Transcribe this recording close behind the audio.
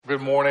Good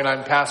morning,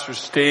 I'm Pastor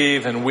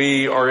Steve, and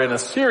we are in a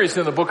series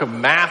in the book of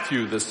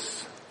Matthew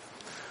this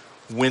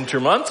winter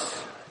months,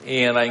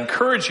 and I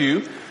encourage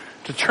you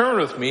to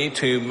turn with me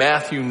to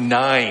Matthew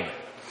 9.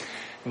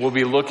 We'll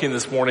be looking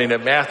this morning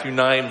at Matthew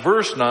 9,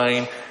 verse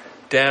 9,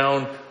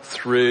 down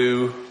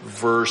through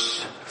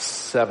verse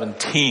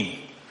 17.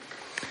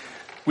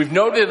 We've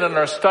noted in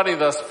our study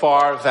thus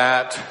far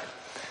that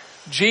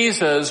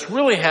Jesus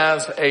really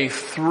has a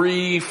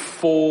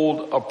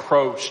threefold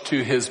approach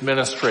to his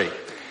ministry.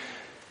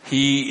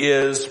 He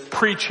is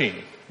preaching.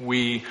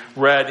 We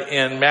read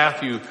in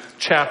Matthew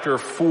chapter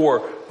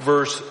 4,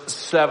 verse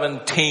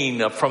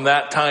 17. From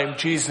that time,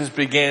 Jesus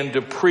began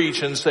to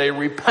preach and say,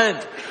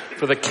 "Repent,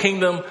 for the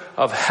kingdom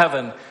of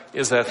heaven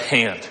is at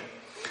hand."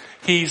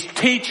 He's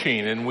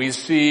teaching, and we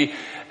see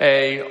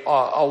a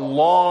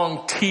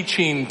long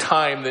teaching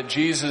time that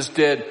Jesus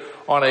did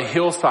on a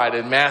hillside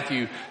in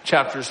Matthew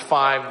chapters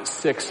 5,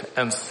 6,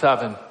 and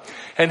 7.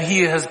 And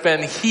he has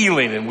been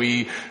healing, and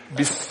we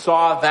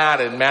saw that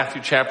in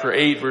Matthew chapter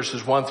 8,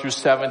 verses 1 through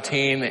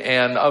 17,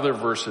 and other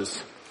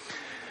verses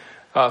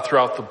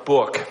throughout the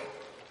book.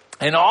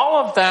 And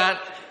all of that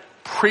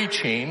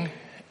preaching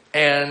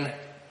and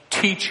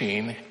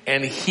teaching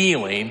and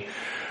healing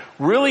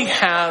really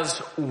has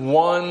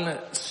one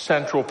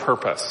central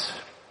purpose.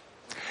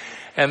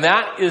 And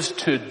that is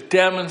to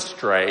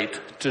demonstrate,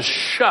 to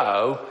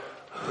show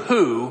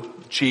who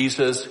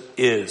Jesus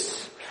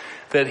is.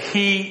 That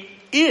he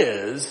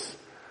is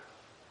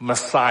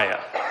Messiah.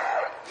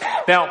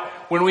 Now,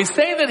 when we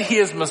say that he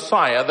is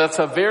Messiah, that's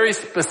a very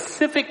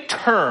specific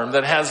term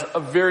that has a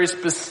very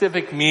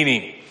specific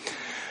meaning.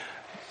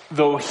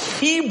 The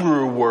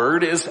Hebrew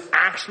word is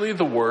actually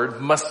the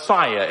word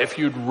Messiah. If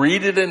you'd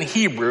read it in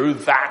Hebrew,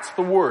 that's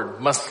the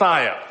word,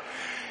 Messiah.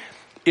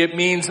 It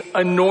means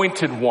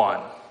anointed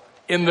one.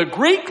 In the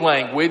Greek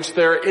language,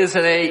 there is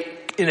an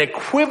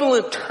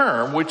equivalent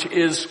term, which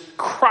is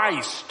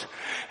Christ.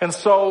 And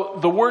so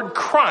the word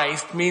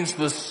Christ means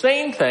the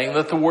same thing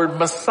that the word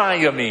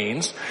Messiah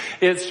means.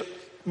 It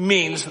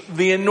means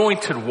the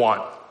anointed one.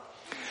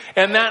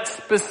 And that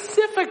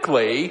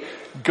specifically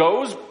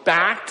goes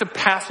back to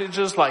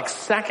passages like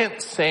 2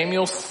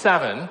 Samuel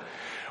 7,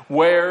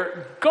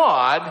 where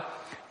God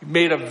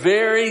made a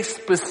very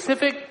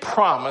specific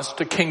promise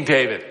to King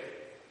David.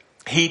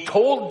 He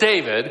told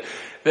David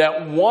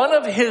that one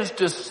of his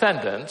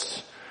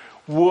descendants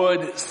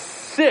would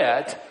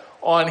sit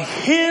on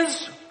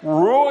his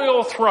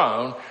royal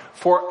throne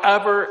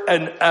forever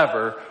and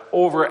ever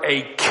over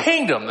a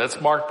kingdom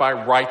that's marked by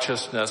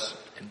righteousness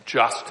and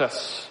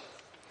justice.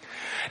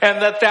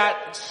 And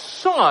that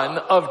son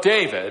of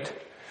David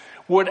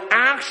would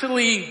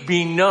actually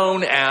be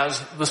known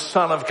as the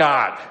Son of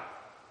God.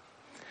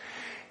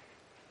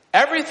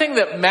 Everything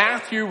that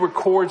Matthew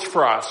records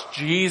for us,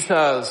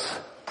 Jesus'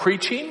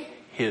 preaching,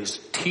 his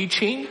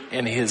teaching,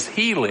 and his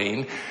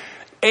healing,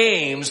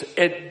 aims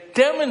at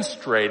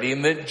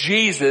demonstrating that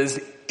Jesus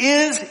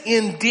is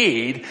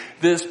indeed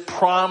this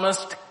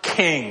promised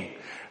king,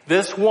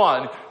 this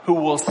one who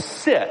will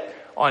sit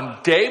on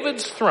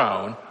David's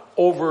throne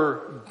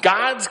over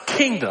God's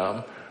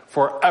kingdom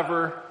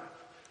forever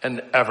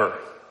and ever.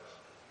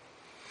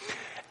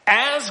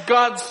 As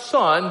God's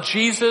son,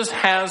 Jesus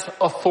has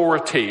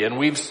authority, and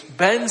we've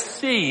been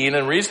seeing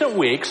in recent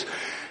weeks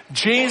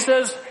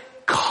Jesus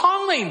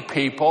calling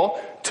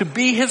people to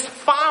be his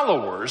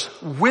followers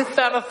with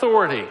that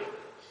authority.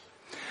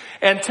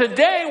 And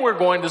today we're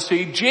going to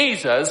see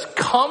Jesus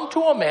come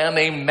to a man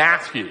named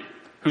Matthew,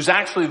 who's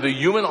actually the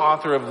human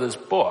author of this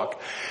book,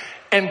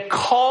 and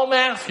call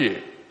Matthew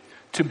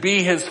to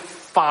be his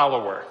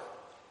follower.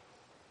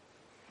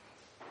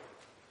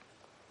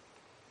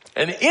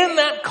 And in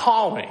that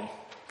calling,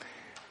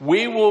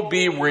 we will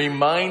be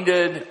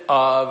reminded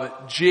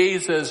of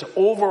Jesus'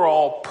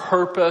 overall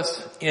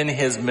purpose in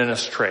his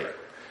ministry.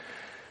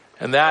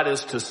 And that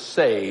is to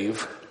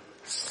save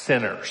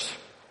sinners.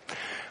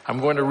 I'm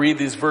going to read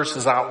these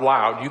verses out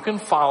loud. You can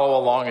follow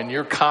along in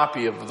your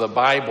copy of the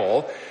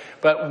Bible,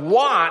 but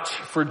watch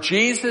for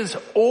Jesus'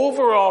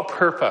 overall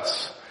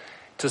purpose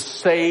to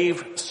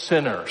save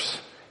sinners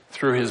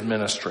through his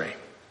ministry.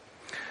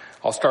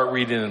 I'll start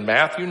reading in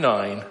Matthew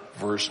 9,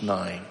 verse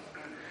 9.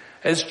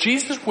 As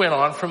Jesus went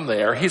on from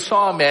there, he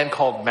saw a man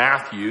called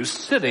Matthew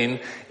sitting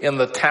in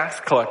the tax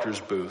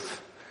collector's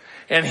booth.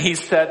 And he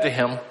said to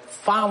him,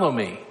 "Follow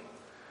me."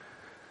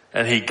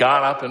 And he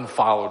got up and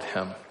followed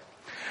him.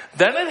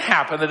 Then it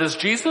happened that as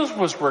Jesus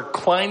was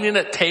reclining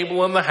at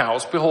table in the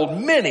house, behold,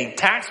 many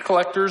tax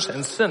collectors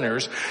and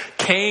sinners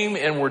came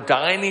and were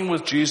dining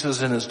with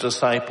Jesus and his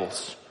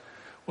disciples.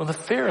 When the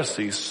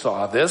Pharisees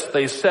saw this,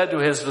 they said to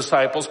his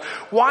disciples,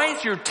 "Why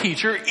is your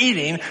teacher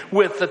eating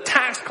with the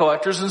tax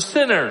collectors and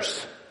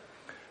sinners?"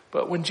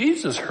 But when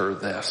Jesus heard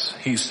this,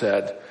 he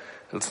said,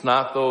 "It's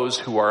not those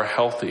who are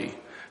healthy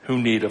who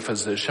need a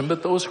physician,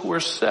 but those who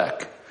are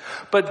sick.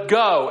 But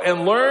go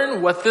and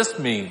learn what this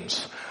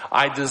means.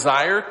 I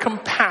desire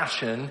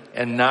compassion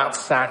and not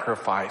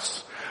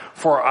sacrifice,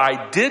 for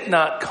I did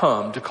not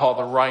come to call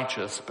the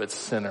righteous, but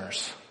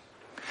sinners."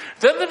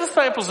 Then the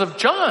disciples of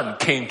John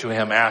came to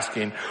him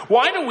asking,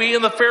 "Why do we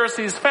and the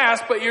Pharisees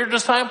fast, but your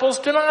disciples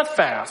do not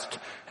fast?"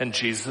 And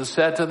Jesus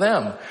said to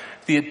them,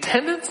 "The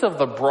attendants of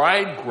the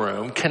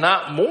bridegroom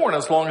cannot mourn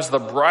as long as the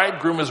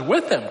bridegroom is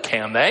with them,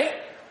 can they?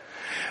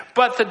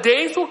 But the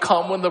days will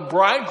come when the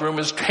bridegroom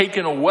is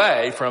taken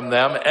away from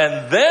them,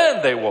 and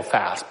then they will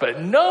fast. But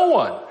no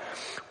one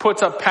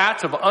puts a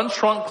patch of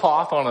unshrunk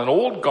cloth on an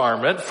old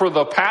garment, for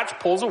the patch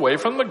pulls away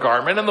from the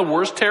garment and the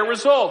worst tear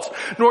results.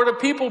 Nor do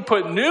people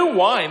put new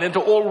wine into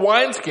old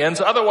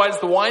wineskins, otherwise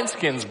the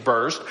wineskins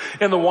burst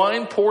and the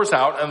wine pours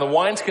out and the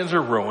wineskins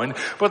are ruined.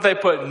 But they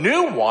put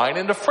new wine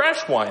into fresh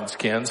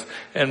wineskins,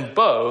 and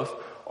both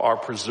are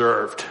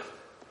preserved."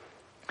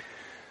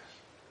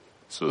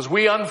 So as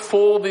we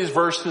unfold these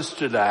verses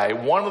today,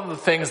 one of the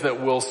things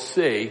that we'll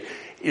see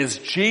is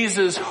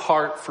Jesus'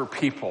 heart for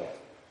people.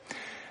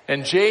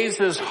 And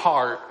Jesus'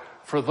 heart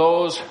for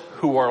those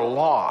who are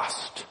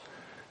lost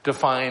to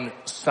find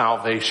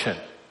salvation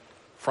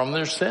from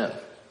their sin.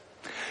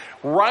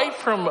 Right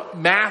from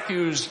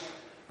Matthew's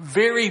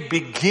very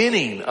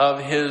beginning of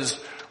his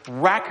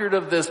record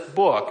of this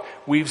book,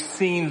 we've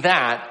seen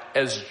that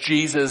as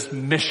Jesus'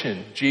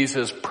 mission,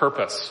 Jesus'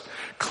 purpose.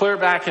 Clear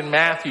back in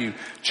Matthew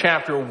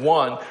chapter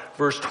 1,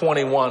 verse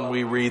 21,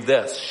 we read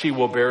this: "She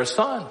will bear a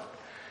son,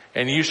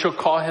 and you shall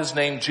call his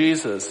name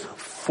Jesus,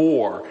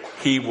 for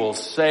he will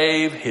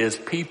save his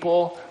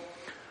people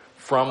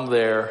from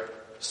their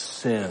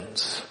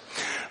sins."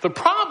 The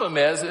problem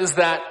is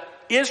that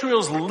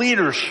Israel's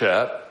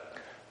leadership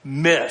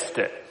missed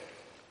it.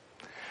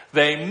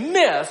 They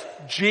missed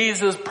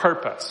Jesus'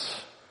 purpose.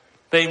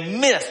 They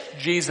missed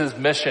Jesus'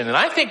 mission. And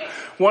I think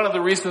one of the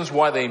reasons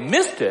why they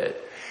missed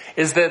it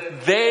is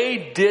that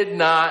they did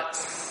not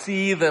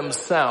see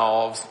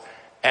themselves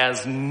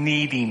as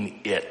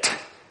needing it.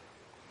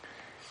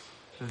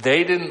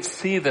 They didn't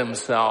see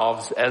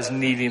themselves as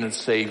needing a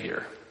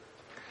savior.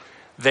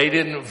 They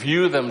didn't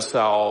view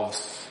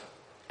themselves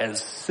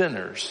as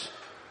sinners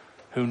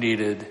who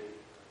needed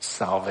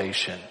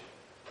salvation.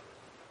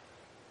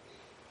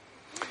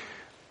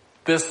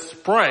 This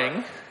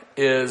spring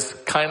is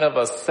kind of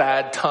a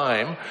sad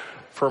time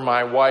for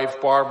my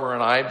wife Barbara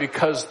and I,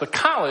 because the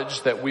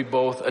college that we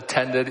both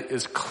attended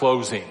is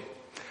closing.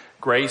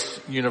 Grace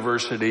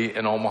University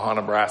in Omaha,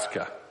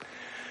 Nebraska.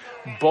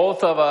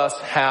 Both of us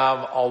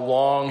have a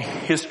long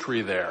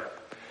history there.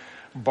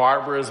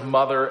 Barbara's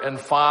mother and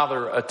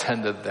father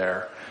attended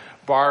there.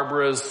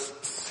 Barbara's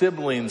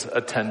siblings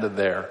attended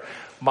there.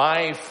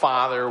 My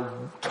father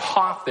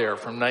taught there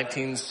from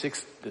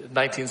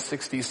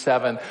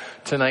 1967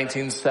 to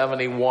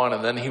 1971,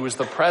 and then he was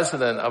the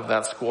president of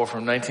that school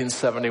from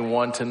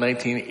 1971 to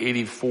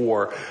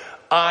 1984.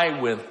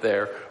 I went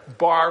there.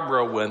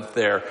 Barbara went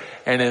there,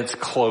 and it's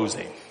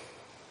closing.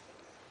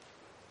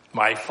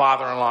 My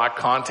father-in-law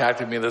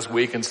contacted me this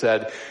week and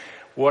said,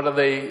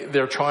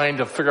 they're trying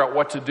to figure out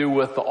what to do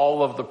with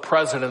all of the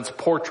president's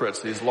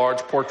portraits, these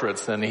large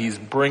portraits, and he's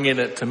bringing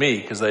it to me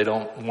because they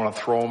don't want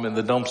to throw them in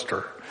the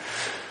dumpster.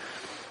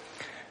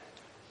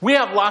 We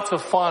have lots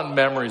of fond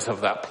memories of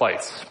that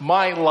place.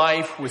 My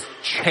life was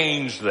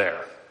changed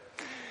there.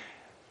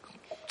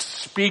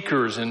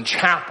 Speakers in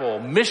chapel,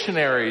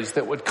 missionaries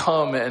that would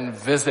come and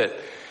visit,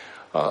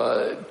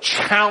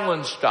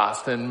 challenged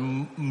us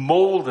and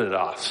molded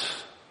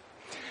us.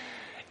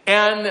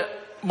 And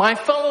my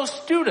fellow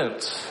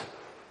students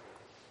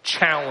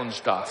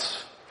challenged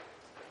us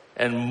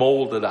and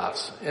molded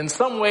us. In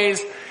some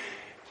ways,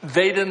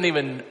 they didn't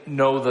even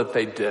know that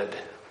they did.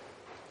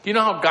 You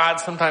know how God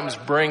sometimes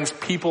brings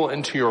people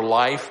into your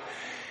life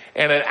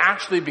and it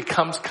actually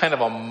becomes kind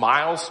of a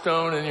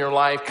milestone in your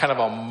life, kind of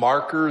a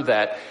marker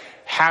that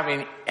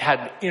having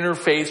had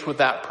interface with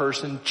that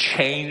person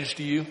changed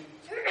you?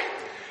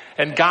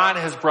 And God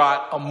has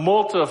brought a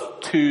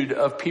multitude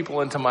of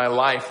people into my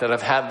life that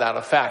have had that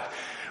effect.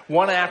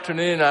 One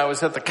afternoon I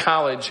was at the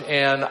college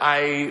and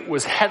I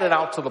was headed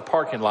out to the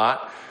parking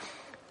lot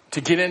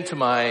to get into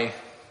my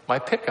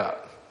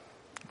pickup.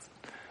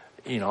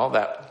 You know,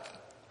 that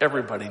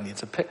everybody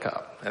needs a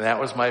pickup. And that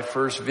was my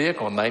first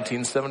vehicle,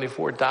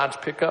 1974 Dodge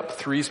pickup,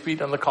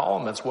 3-speed on the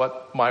column. That's why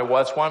my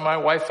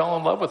wife fell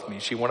in love with me.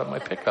 She wanted my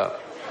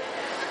pickup.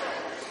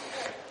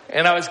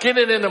 And I was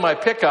getting into my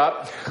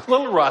pickup, a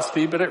little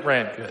rusty, but it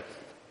ran good.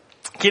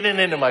 Getting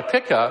into my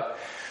pickup,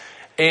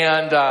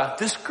 and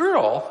this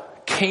girl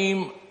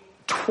came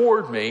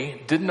toward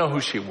me, didn't know who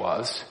she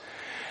was,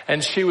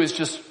 and she was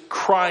just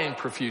crying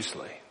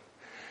profusely.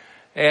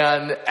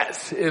 And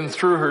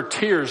through her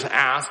tears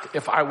asked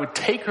if I would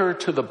take her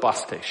to the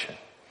bus station.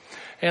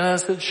 And I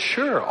said,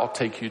 "Sure, I'll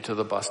take you to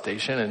the bus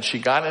station." And she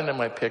got into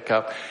my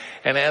pickup,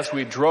 and as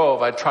we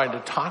drove, I tried to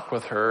talk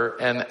with her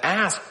and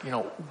ask,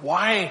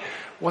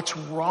 what's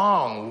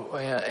wrong?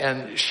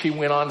 And she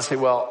went on to say,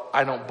 "Well,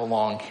 I don't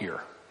belong here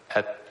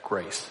at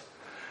Grace."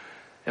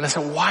 And I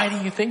said, "Why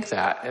do you think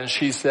that?" And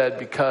she said,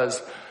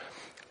 "Because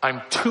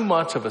I'm too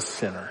much of a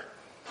sinner."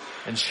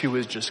 And she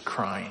was just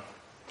crying.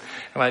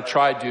 And I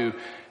tried to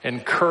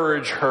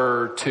encourage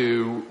her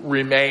to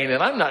remain.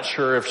 And I'm not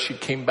sure if she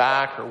came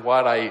back or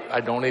what.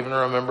 I don't even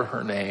remember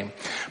her name.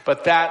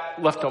 But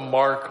that left a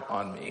mark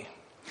on me.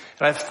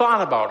 And I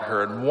thought about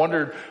her and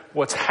wondered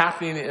what's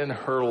happening in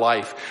her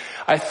life.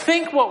 I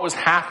think what was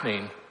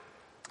happening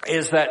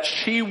is that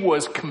she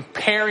was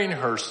comparing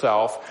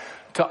herself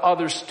to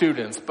other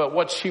students. But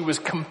what she was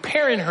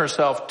comparing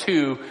herself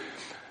to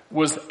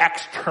was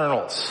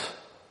externals.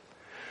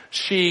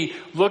 She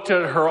looked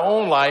at her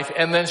own life,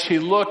 and then she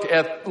looked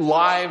at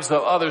lives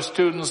of other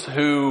students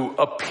who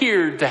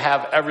appeared to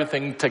have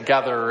everything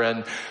together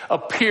and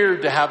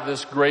appeared to have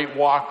this great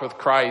walk with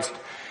Christ.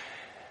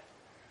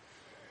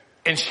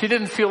 And she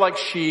didn't feel like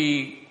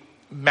she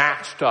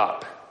matched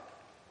up.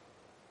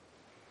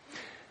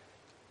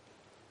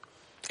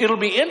 It'll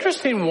be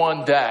interesting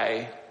one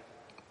day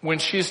when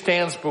she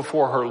stands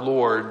before her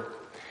Lord,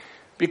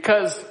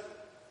 because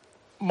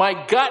my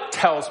gut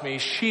tells me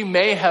she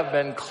may have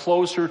been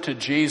closer to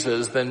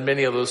Jesus than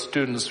many of those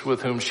students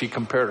with whom she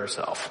compared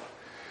herself.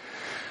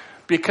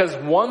 Because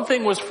one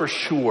thing was for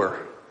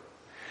sure,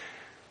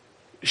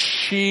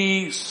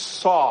 she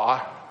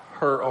saw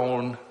her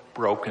own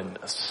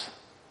brokenness.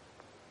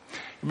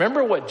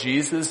 Remember what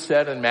Jesus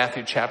said in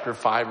Matthew chapter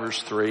 5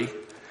 verse 3?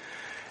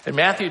 In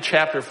Matthew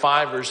chapter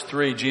 5 verse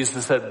 3,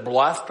 Jesus said,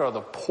 "Blessed are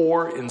the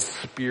poor in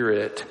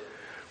spirit,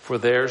 for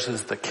theirs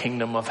is the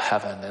kingdom of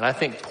heaven." And I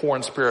think poor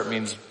in spirit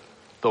means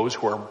those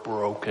who are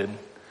broken.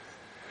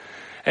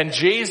 And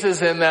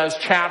Jesus in those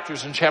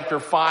chapters, in chapter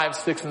 5,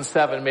 6, and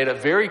 7, made it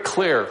very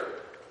clear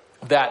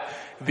that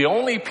the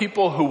only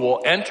people who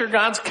will enter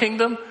God's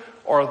kingdom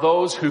are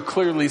those who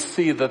clearly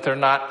see that they're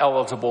not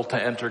eligible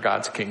to enter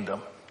God's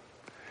kingdom.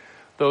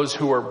 Those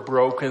who are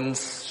broken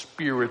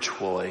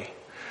spiritually.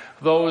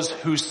 Those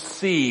who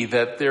see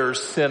that they're a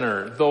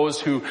sinner. Those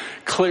who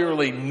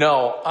clearly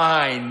know,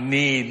 I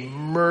need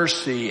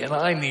mercy and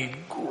I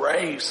need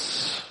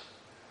grace.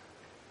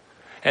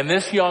 And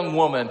this young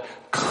woman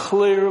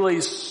clearly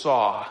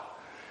saw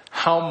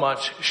how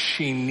much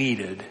she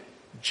needed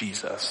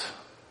Jesus.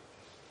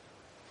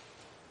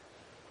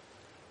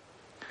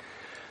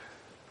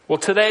 Well,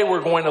 today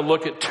we're going to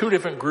look at two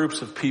different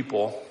groups of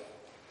people,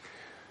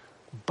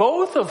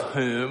 both of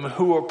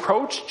who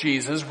approached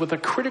Jesus with a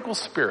critical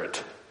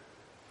spirit.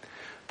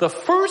 The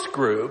first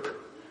group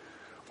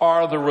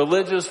are the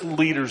religious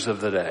leaders of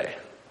the day,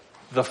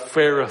 the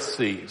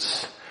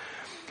Pharisees.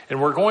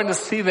 And we're going to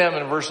see them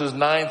in verses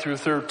 9 through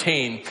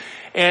 13.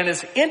 And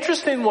it's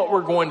interesting what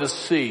we're going to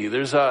see.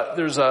 There's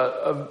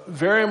a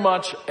very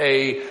much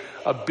a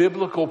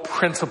biblical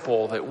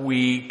principle that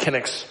we can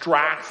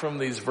extract from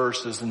these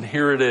verses, and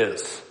here it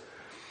is.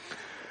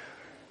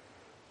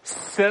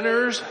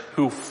 Sinners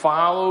who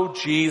follow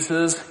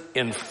Jesus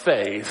in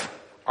faith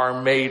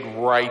are made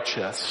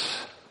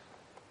righteous.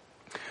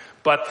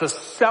 But the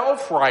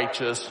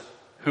self-righteous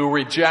who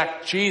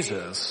reject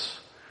Jesus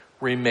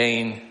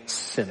remain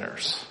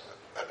sinners.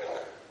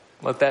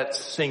 Let that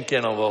sink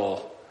in a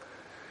little.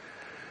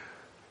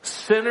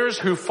 Sinners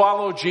who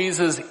follow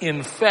Jesus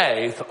in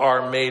faith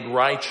are made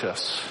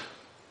righteous.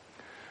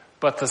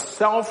 But the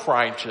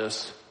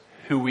self-righteous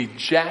who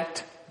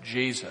reject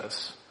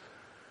Jesus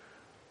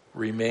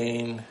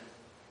remain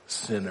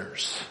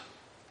sinners.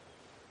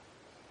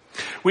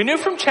 We knew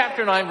from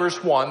chapter 9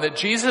 verse 1 that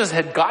Jesus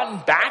had gotten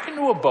back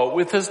into a boat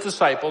with his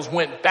disciples,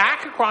 went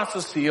back across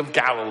the Sea of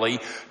Galilee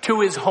to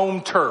his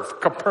home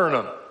turf,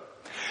 Capernaum.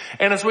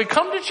 And as we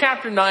come to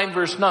chapter 9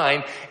 verse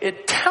 9,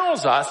 it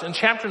tells us in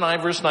chapter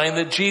 9 verse 9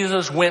 that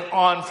Jesus went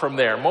on from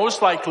there.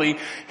 Most likely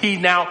he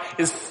now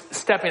is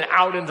stepping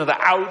out into the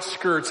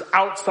outskirts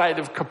outside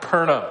of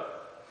Capernaum.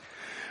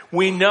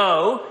 We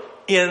know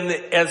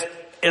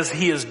as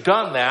he has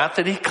done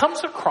that he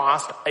comes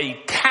across a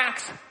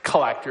tax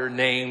collector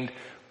named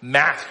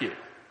Matthew.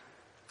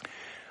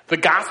 The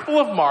Gospel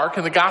of Mark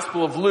and the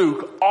Gospel of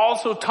Luke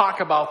also talk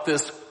about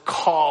this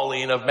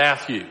calling of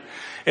Matthew.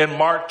 In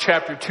Mark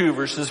chapter 2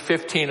 verses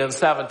 15 and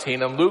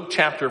 17 and Luke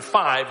chapter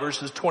 5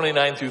 verses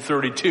 29 through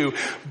 32,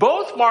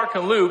 both Mark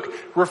and Luke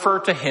refer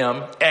to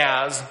him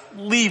as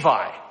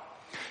Levi.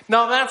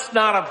 Now that's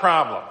not a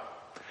problem.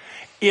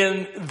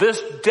 In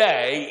this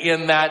day,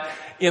 in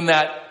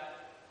that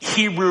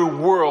Hebrew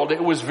world,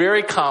 it was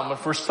very common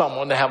for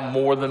someone to have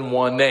more than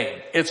one name.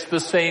 It's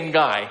the same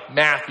guy,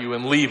 Matthew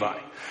and Levi.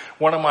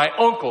 One of my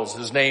uncles,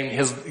 his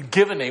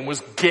given name was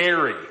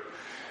Gary.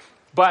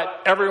 But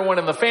everyone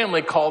in the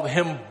family called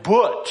him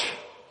Butch.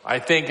 I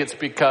think it's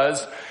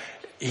because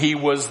he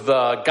was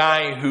the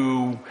guy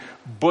who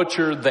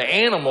butchered the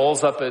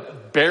animals up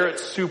at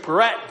Barrett's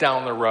Superette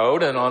down the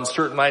road, and on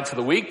certain nights of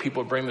the week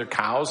people would bring their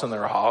cows and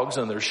their hogs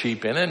and their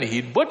sheep in and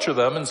he'd butcher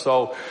them. And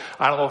so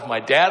I don't know if my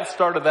dad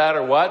started that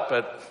or what,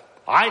 but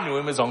I knew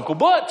him as Uncle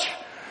Butch.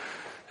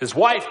 His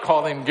wife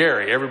called him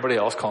Gary. Everybody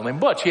else called him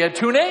Butch. He had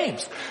two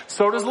names.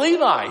 So does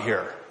Levi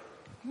here.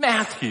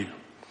 Matthew.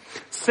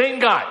 Same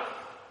guy.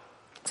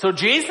 So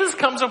Jesus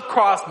comes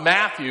across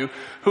Matthew,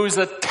 who's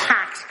a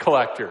tax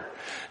collector.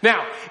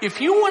 Now, if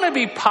you want to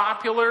be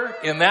popular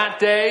in that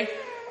day,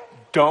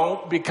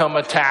 don't become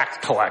a tax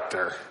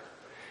collector.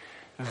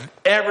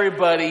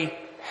 Everybody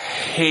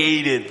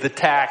hated the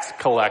tax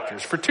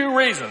collectors for two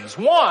reasons.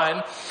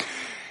 One,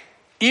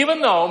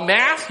 even though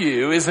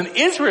Matthew is an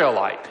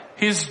Israelite,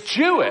 he's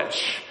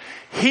Jewish,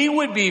 he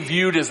would be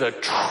viewed as a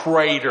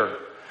traitor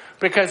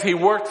because he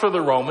worked for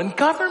the Roman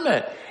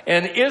government,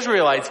 and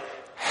Israelites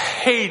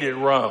hated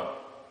Rome.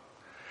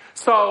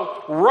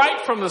 So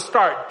right from the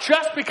start,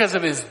 just because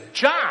of his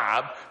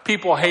job,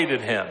 people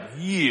hated him.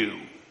 You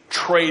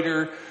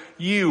traitor,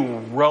 you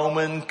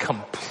Roman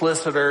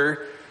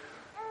compliciter,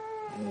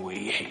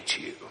 we hate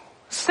you.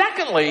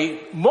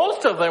 Secondly,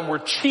 most of them were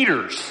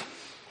cheaters.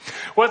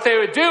 What they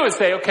would do is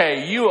say,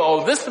 okay, you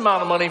owe this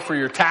amount of money for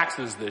your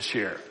taxes this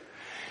year.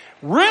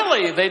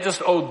 Really, they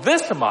just owed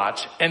this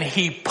much, and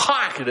he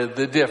pocketed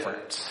the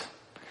difference.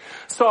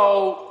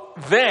 So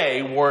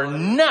they were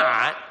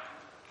not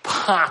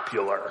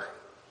popular.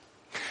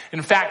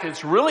 In fact,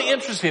 it's really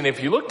interesting.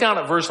 If you look down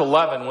at verse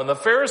 11, when the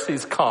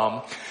Pharisees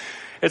come,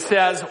 it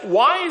says,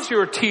 why is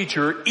your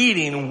teacher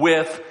eating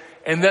with,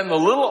 and then the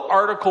little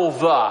article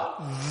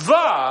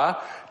the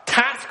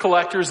tax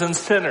collectors and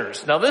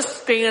sinners. Now this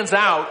stands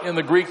out in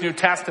the Greek New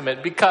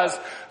Testament because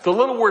the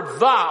little word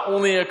the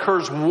only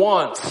occurs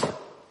once,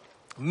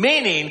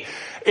 meaning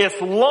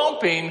it's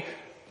lumping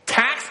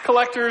tax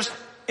collectors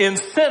and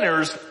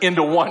sinners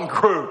into one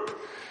group.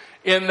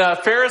 In the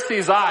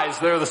Pharisees' eyes,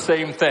 they're the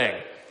same thing.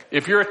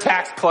 If you're a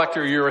tax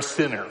collector, you're a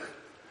sinner.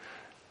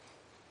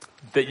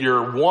 That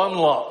you're one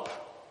lump.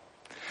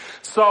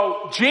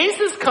 So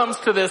Jesus comes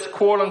to this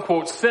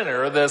quote-unquote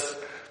sinner, this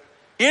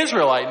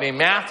Israelite named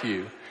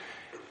Matthew,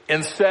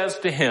 and says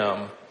to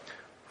him,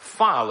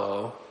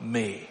 follow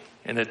me.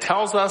 And it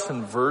tells us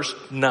in verse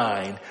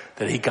 9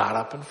 that he got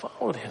up and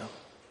followed him.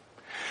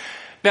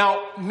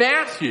 Now,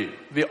 Matthew,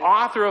 the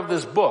author of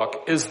this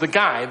book, is the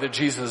guy that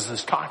Jesus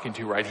is talking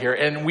to right here.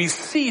 And we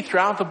see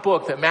throughout the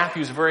book that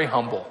Matthew's very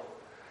humble.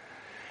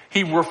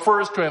 He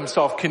refers to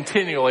himself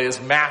continually as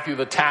Matthew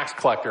the tax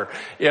collector.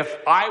 If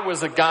I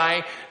was a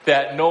guy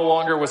that no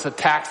longer was a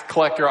tax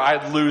collector,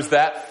 I'd lose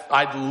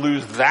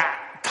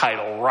that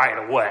title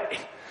right away.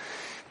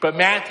 But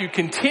Matthew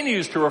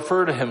continues to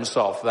refer to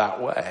himself that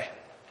way.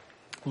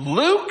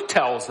 Luke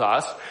tells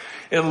us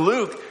in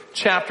Luke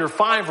chapter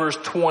 5 verse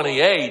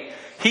 28,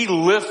 he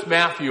lifts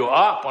Matthew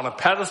up on a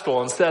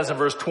pedestal and says in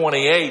verse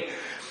 28,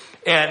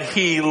 and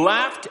he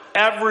left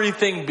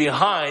everything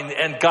behind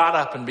and got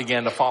up and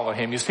began to follow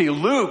him. You see,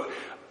 Luke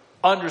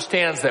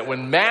understands that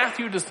when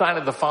Matthew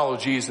decided to follow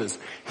Jesus,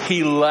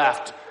 he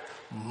left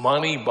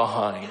money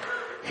behind.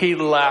 He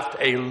left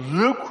a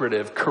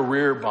lucrative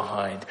career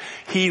behind.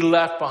 He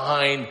left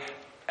behind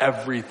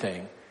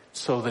everything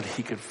so that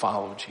he could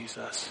follow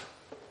Jesus.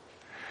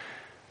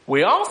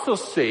 We also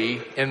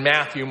see in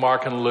Matthew,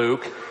 Mark, and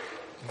Luke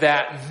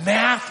that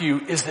Matthew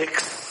is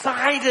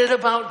excited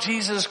about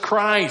Jesus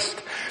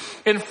Christ.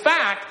 In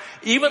fact,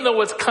 even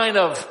though it's kind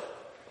of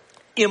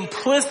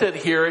implicit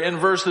here in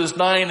verses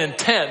 9 and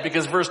 10,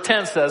 because verse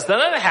 10 says, then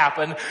it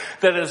happened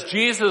that as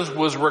Jesus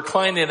was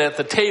reclining at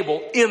the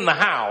table in the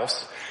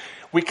house,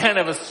 we kind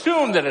of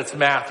assume that it's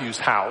Matthew's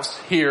house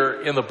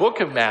here in the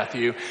book of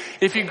Matthew.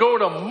 If you go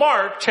to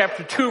Mark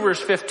chapter 2 verse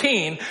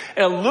 15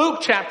 and Luke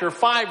chapter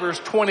 5 verse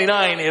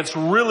 29, it's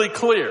really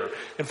clear.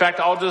 In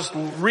fact, I'll just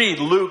read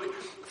Luke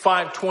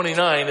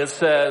 5:29. It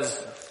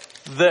says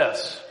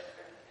this.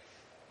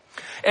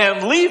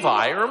 And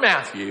Levi, or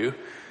Matthew,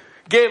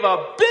 gave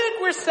a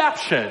big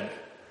reception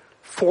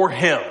for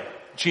him,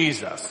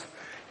 Jesus,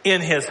 in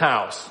his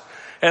house.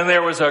 And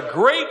there was a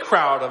great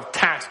crowd of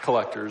tax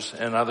collectors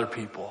and other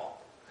people.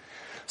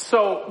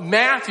 So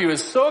Matthew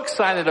is so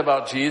excited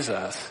about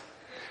Jesus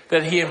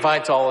that he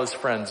invites all his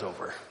friends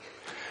over.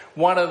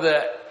 One of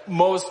the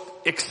most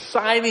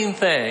exciting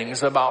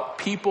things about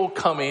people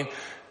coming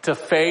to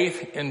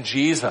faith in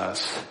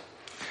Jesus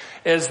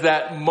is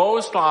that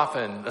most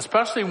often,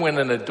 especially when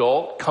an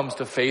adult comes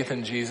to faith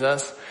in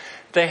Jesus,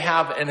 they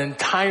have an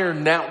entire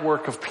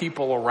network of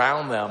people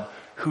around them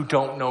who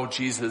don't know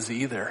Jesus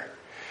either.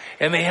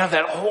 And they have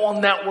that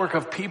whole network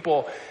of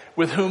people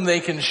with whom they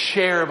can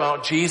share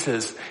about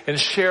Jesus and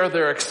share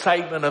their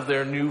excitement of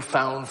their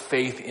newfound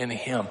faith in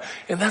him.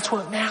 And that's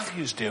what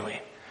Matthew's doing.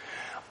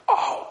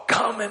 Oh,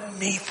 come and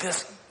meet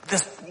this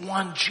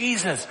one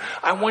Jesus.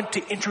 I want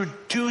to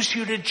introduce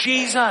you to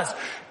Jesus.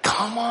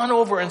 Come on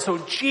over. And so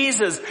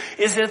Jesus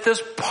is at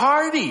this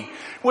party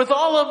with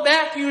all of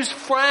Matthew's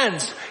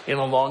friends. And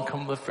along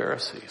come the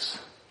Pharisees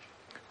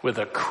with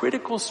a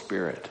critical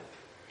spirit.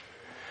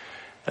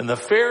 And the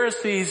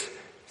Pharisees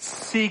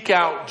seek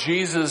out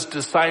Jesus'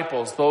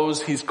 disciples,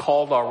 those he's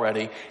called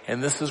already.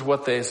 And this is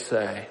what they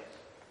say.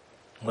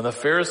 When the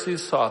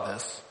Pharisees saw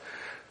this,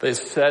 they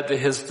said to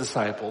his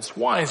disciples,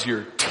 why is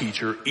your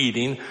teacher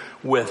eating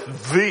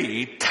with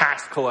the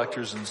tax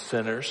collectors and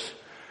sinners?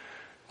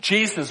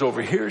 Jesus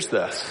overhears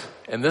this,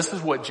 and this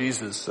is what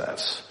Jesus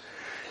says.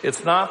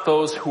 It's not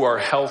those who are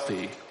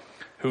healthy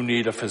who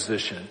need a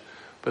physician,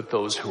 but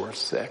those who are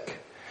sick.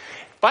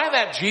 By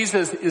that,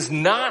 Jesus is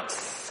not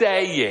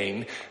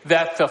saying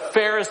that the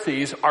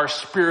Pharisees are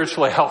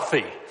spiritually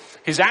healthy.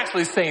 He's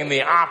actually saying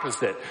the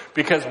opposite,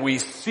 because we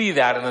see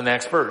that in the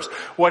next verse.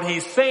 What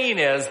he's saying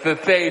is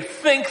that they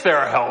think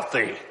they're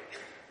healthy.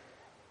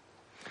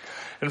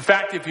 In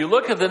fact, if you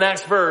look at the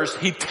next verse,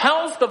 he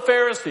tells the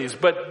Pharisees,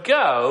 but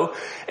go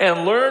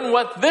and learn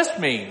what this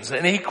means.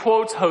 And he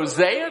quotes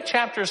Hosea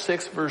chapter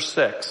 6, verse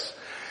 6.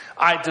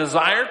 I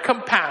desire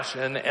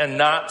compassion and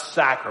not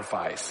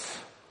sacrifice,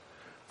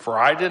 for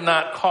I did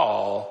not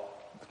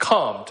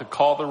come to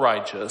call the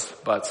righteous,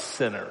 but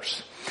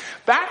sinners.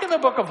 Back in the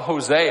book of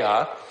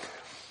Hosea,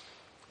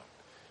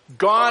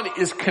 God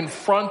is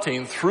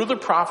confronting, through the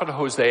prophet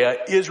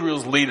Hosea,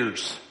 Israel's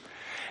leaders.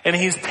 And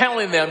he's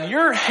telling them,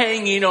 you're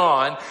hanging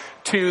on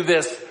to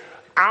this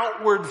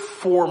outward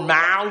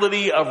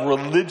formality of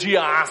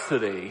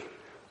religiosity,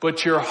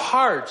 but your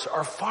hearts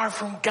are far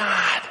from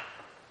God.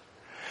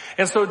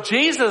 And so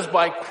Jesus,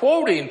 by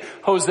quoting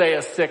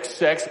Hosea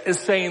 6:6, is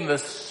saying the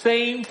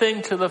same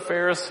thing to the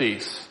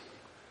Pharisees.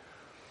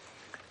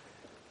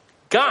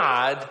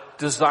 God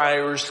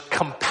desires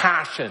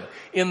compassion.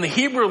 In the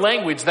Hebrew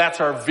language,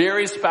 that's our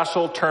very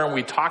special term.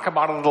 We talk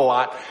about it a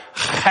lot.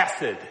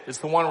 Chesed. It's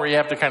the one where you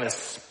have to kind of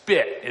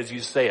spit as you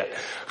say it.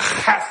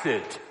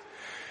 Chesed.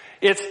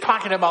 It's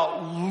talking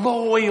about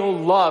loyal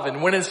love.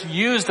 And when it's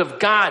used of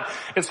God,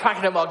 it's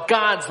talking about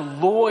God's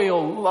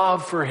loyal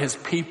love for his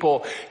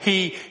people.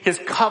 His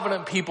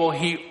covenant people,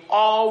 he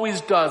always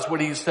does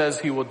what he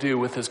says he will do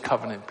with his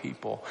covenant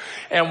people.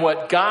 And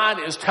what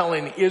God is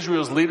telling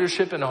Israel's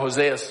leadership in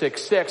Hosea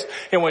 6:6,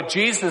 and what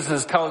Jesus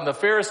is telling the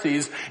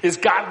Pharisees, is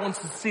God wants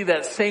to see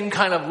that same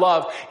kind of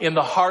love in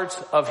the hearts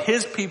of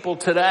his people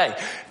today.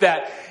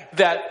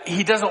 That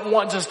he doesn't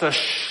want just a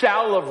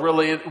shell of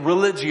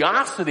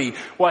religiosity.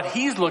 What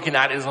he's looking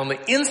at is on the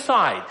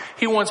inside.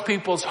 He wants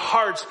people's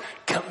hearts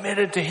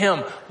committed to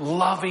him,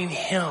 loving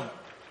him.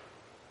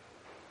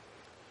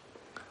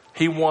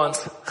 He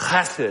wants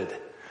chesed,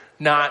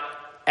 not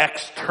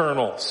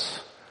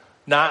externals,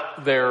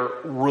 not their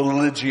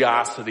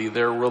religiosity,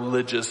 their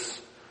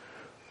religious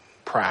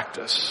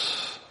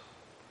practice.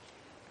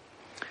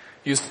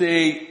 You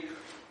see,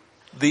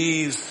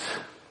 these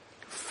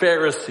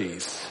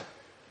Pharisees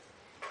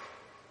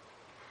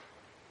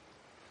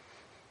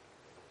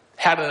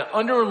had an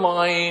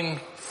underlying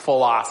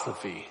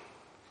philosophy.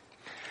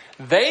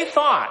 They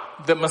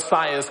thought that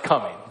Messiah is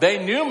coming.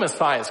 They knew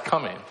Messiah is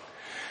coming.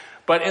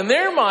 But in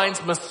their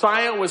minds,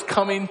 Messiah was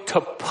coming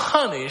to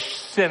punish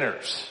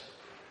sinners.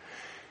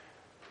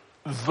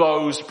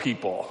 Those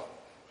people.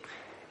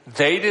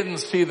 They didn't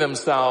see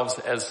themselves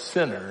as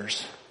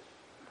sinners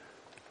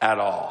at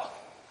all.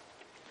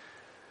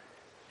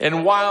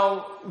 And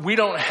while we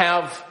don't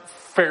have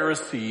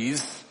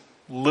Pharisees,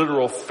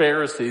 literal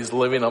Pharisees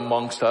living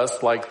amongst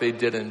us like they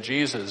did in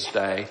Jesus'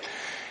 day,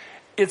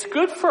 it's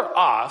good for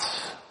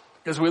us,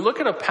 as we look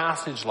at a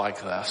passage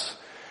like this,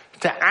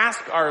 to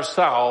ask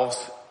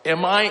ourselves,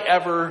 am I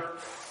ever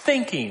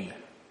thinking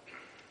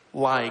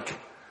like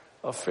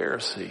a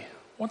Pharisee?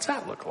 What's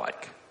that look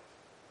like?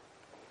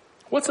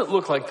 What's it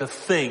look like to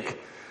think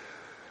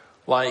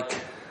like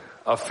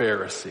a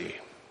Pharisee?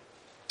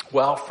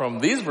 Well, from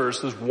these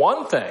verses,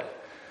 one thing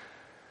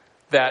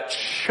that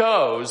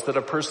shows that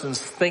a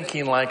person's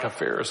thinking like a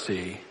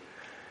Pharisee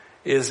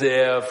is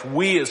if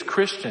we as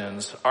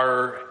Christians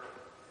are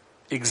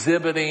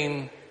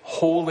exhibiting,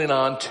 holding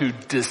on to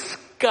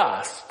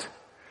disgust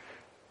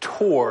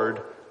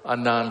toward a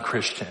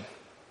non-Christian.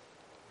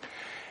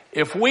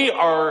 If we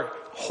are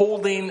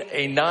holding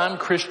a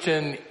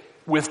non-Christian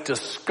with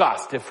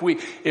disgust, if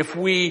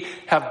we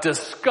have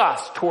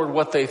disgust toward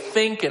what they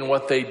think and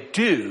what they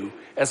do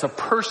as a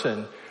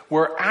person,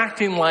 we're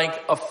acting like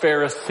a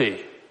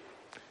Pharisee.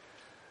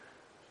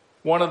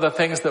 One of the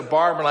things that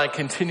Barb and I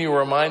continue to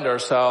remind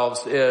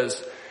ourselves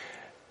is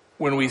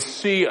when we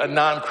see a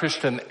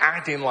non-Christian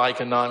acting like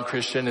a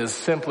non-Christian is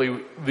simply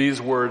these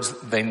words,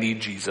 they need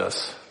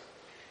Jesus.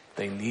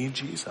 They need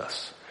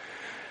Jesus.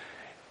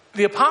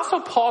 The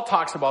Apostle Paul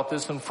talks about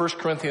this in 1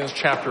 Corinthians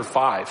chapter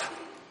 5.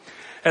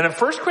 And in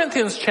 1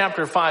 Corinthians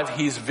chapter 5,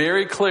 he's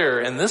very clear,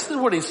 and this is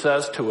what he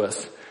says to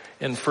us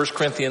in 1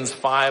 Corinthians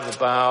 5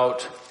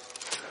 about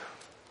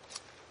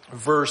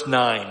verse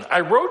 9.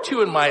 I wrote to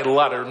you in my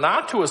letter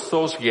not to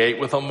associate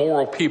with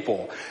immoral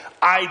people.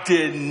 I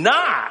did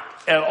not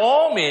at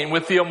all mean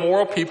with the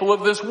immoral people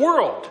of this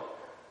world,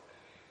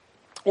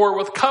 or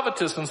with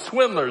covetous and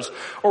swindlers,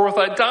 or with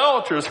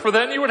idolaters, for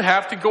then you would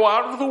have to go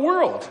out of the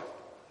world.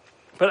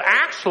 But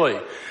actually,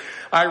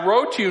 I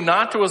wrote to you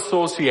not to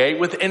associate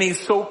with any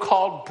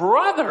so-called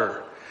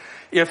brother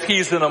if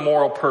he's an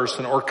immoral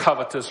person or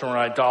covetous or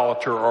an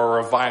idolater or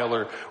a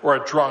reviler or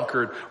a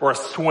drunkard or a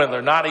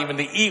swindler, not even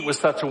to eat with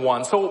such a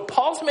one. So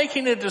Paul's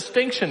making a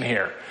distinction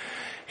here.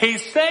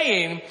 He's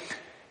saying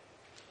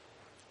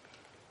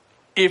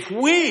if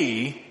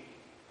we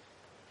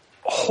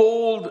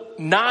hold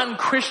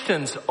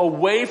non-Christians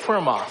away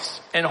from us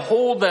and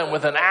hold them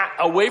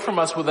away from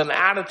us with an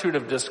attitude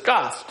of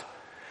disgust,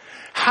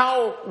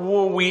 how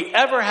will we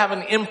ever have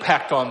an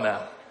impact on them?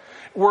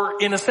 We're,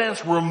 in a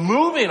sense,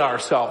 removing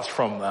ourselves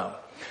from them.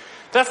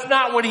 That's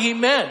not what he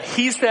meant.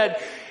 He said,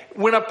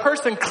 when a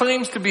person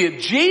claims to be a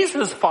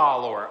Jesus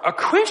follower, a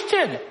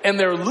Christian, and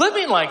they're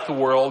living like the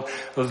world,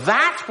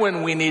 that's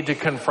when we need to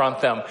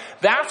confront them.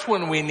 That's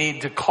when we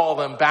need to call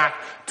them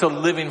back to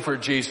living for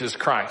Jesus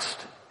Christ.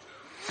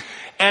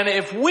 And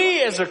if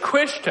we as a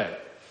Christian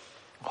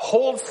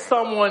hold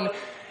someone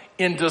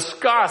in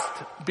disgust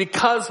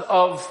because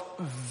of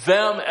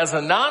them as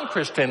a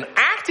non-Christian,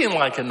 acting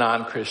like a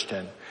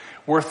non-Christian,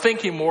 we're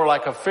thinking more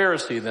like a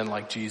Pharisee than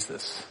like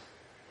Jesus.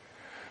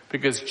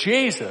 Because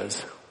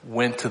Jesus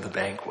went to the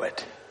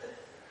banquet.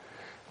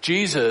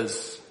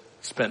 Jesus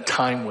spent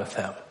time with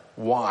them.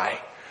 Why?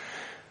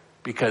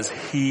 Because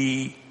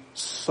he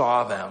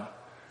saw them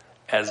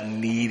as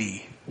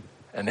needy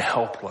and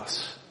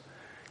helpless.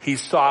 He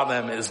saw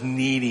them as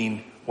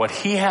needing what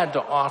he had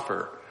to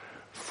offer,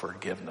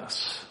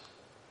 forgiveness.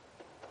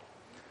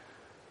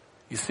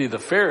 You see, the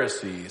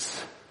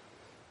Pharisees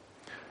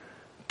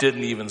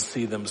didn't even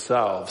see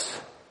themselves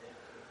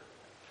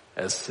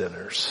as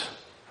sinners.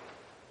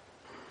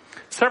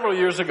 Several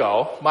years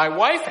ago, my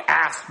wife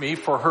asked me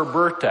for her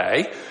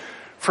birthday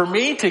for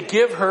me to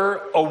give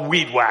her a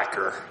weed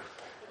whacker.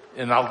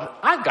 And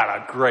I've got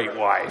a great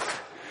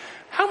wife.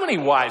 How many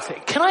wives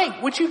say,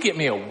 would you get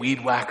me a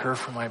weed whacker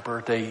for my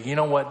birthday? You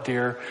know what,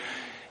 dear?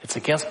 It's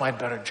against my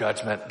better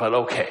judgment, but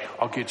okay,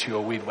 I'll get you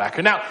a weed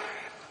whacker. Now,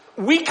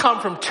 we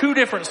come from two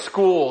different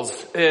schools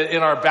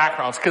in our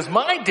backgrounds, because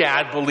my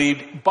dad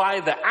believed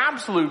buy the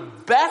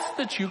absolute best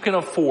that you can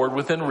afford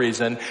within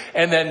reason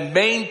and then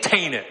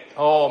maintain it.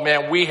 Oh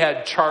man, we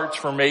had charts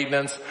for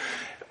maintenance.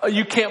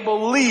 You can't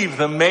believe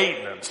the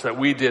maintenance that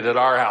we did at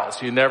our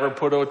house. You never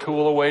put a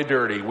tool away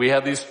dirty. We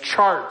had these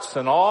charts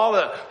and all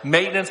the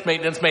maintenance,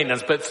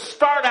 but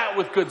start out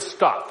with good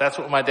stuff. That's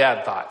what my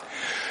dad thought.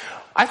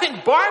 I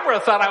think Barbara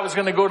thought I was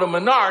going to go to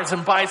Menards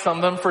and buy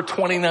something for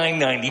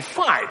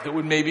 $29.95 that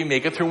would maybe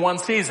make it through one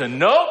season.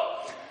 Nope.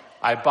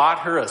 I bought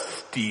her a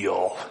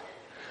Stihl.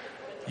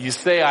 You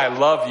say I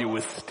love you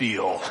with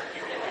Stihl.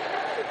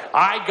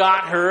 I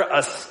got her a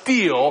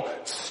Stihl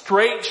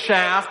straight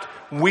shaft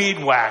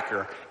weed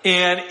whacker,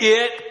 and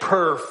it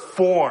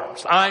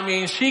performs. I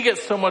mean, she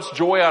gets so much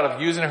joy out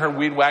of using her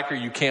weed whacker,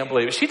 you can't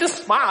believe it. She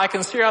just smiles. I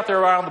can see her out there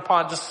around the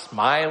pond just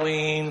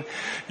smiling,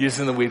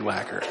 using the weed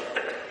whacker.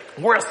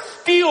 We're a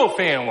Stihl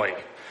family.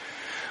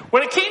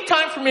 When it came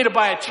time for me to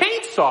buy a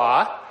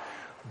chainsaw,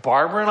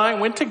 Barbara and I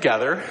went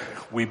together.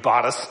 We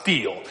bought a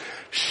Stihl.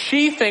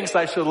 She thinks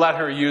I should let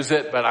her use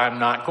it, but I'm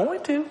not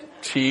going to.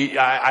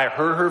 I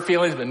heard her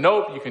feelings, but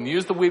nope, you can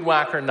use the weed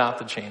whacker, not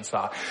the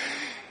chainsaw.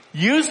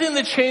 Using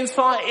the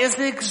chainsaw is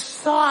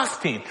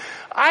exhausting.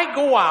 I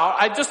go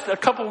out, just a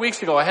couple of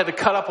weeks ago, I had to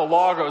cut up a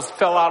log that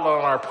fell out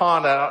on our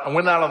pond. I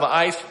went out on the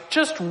ice,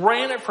 just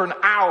ran it for an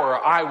hour.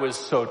 I was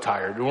so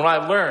tired. And when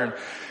I learned,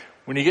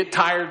 when you get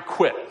tired,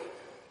 quit.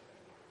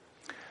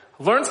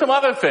 Learn some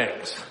other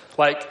things,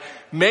 like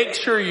make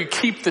sure you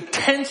keep the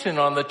tension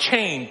on the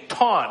chain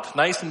taut,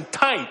 nice and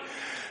tight.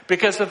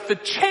 Because if the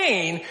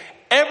chain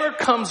ever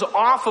comes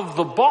off of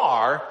the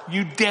bar,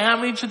 you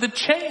damage the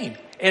chain.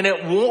 And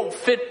it won't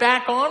fit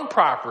back on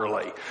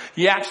properly.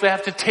 You actually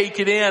have to take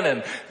it in,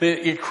 and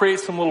it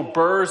creates some little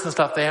burrs and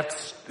stuff. They have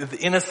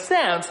to, in a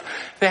sense,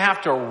 they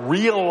have to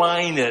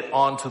realign it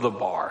onto the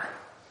bar.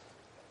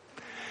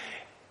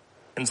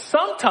 And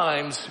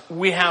sometimes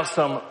we have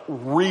some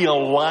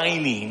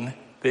realigning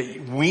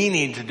that we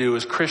need to do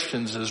as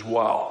Christians as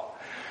well.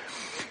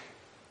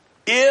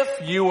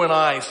 If you and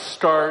I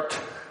start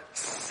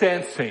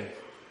sensing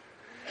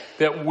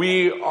that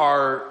we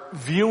are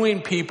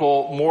viewing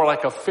people more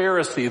like a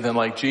Pharisee than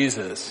like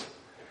Jesus,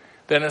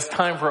 then it's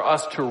time for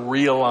us to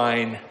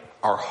realign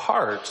our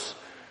hearts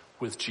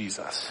with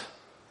Jesus.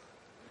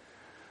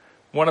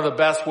 One of the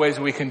best ways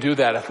we can do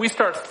that, if we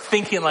start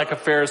thinking like a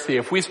Pharisee,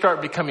 if we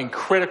start becoming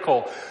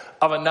critical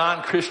of a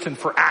non-Christian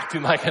for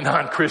acting like a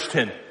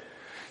non-Christian,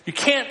 you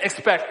can't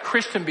expect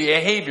Christian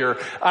behavior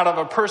out of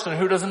a person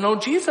who doesn't know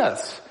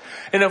Jesus.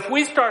 And if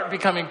we start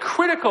becoming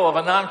critical of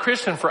a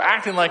non-Christian for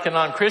acting like a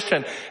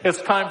non-Christian,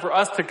 it's time for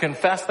us to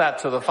confess that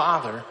to the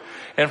Father.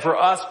 And for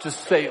us to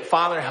say,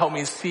 Father, help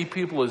me see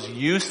people as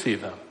you see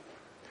them.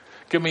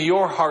 Give me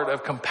your heart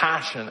of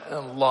compassion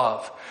and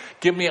love.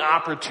 Give me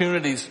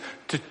opportunities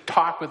to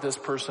talk with this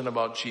person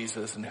about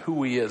Jesus and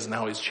who he is and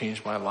how he's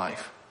changed my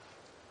life.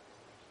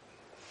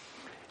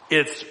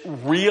 It's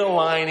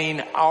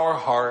realigning our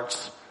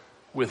hearts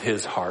with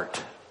his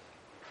heart.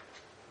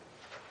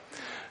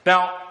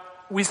 Now,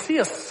 we see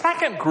a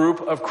second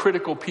group of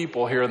critical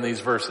people here in these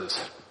verses.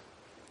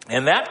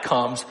 And that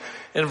comes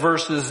in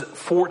verses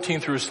 14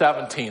 through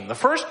 17. The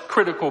first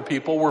critical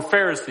people were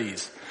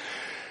Pharisees.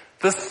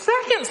 The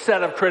second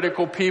set of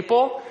critical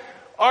people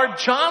are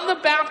John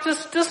the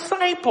Baptist's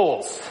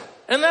disciples.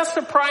 And that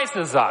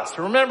surprises us.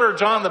 Remember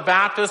John the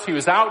Baptist, he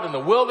was out in the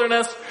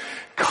wilderness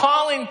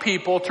calling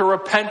people to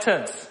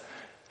repentance.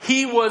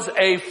 He was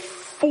a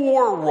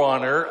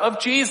forerunner of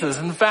Jesus.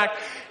 In fact,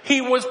 he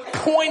was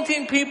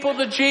pointing people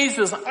to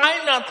Jesus.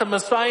 I'm not the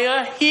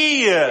Messiah.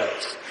 He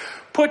is.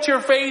 Put your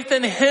faith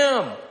in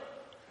him.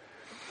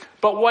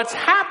 But what's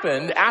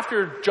happened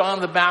after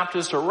John the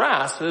Baptist's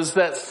arrest is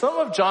that some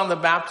of John the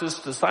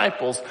Baptist's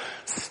disciples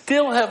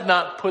still have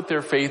not put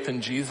their faith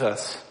in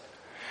Jesus.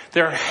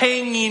 They're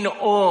hanging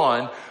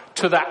on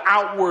to the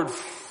outward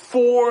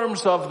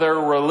forms of their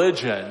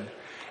religion,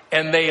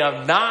 and they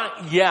have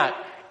not yet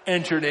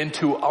entered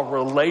into a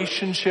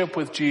relationship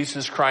with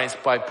Jesus Christ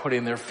by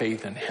putting their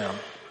faith in him.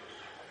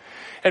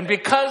 And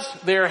because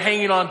they're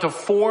hanging on to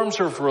forms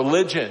of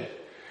religion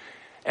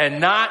and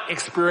not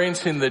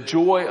experiencing the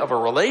joy of a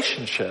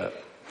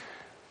relationship,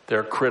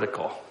 they're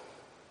critical.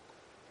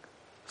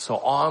 So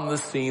on the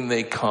scene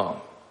they come.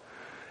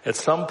 At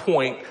some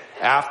point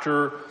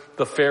after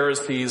the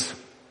Pharisees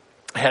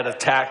had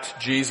attacked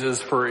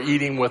Jesus for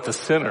eating with the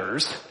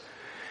sinners,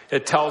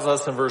 it tells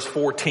us in verse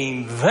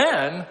 14,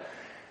 then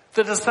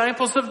the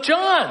disciples of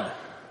John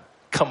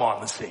come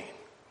on the scene.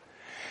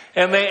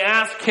 And they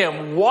ask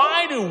him,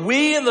 why do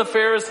we and the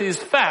Pharisees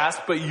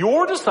fast, but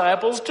your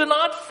disciples do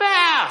not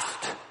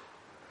fast?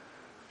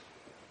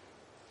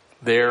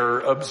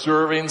 They're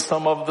observing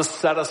some of the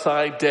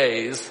set-aside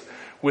days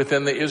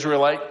within the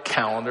Israelite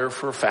calendar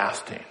for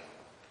fasting.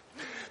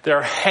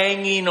 They're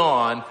hanging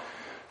on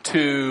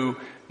to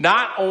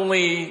not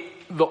only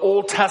the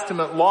Old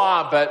Testament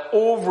law, but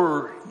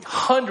over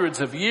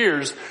hundreds of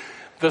years,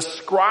 the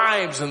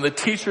scribes and the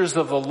teachers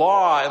of the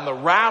law and the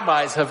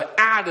rabbis have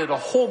added a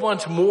whole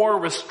bunch more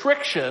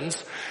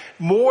restrictions,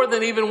 more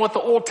than even what the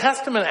Old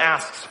Testament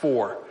asks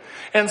for.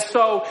 And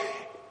so,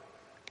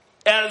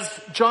 as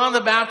John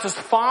the Baptist's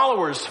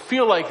followers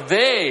feel like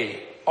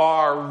they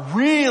are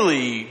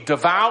really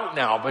devout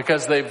now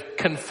because they've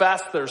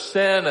confessed their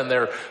sin and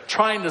they're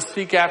trying to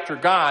seek after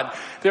God,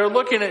 they're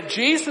looking at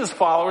Jesus'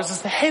 followers and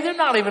say, hey, they're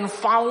not even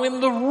following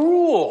the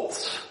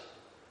rules.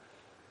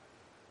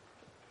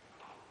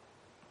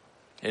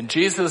 And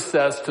Jesus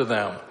says to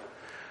them,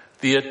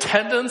 the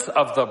attendants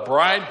of the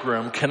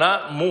bridegroom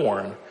cannot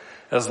mourn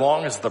as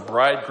long as the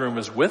bridegroom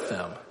is with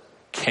them,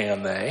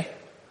 can they?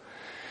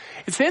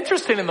 It's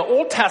interesting, in the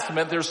Old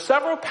Testament, there's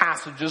several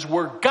passages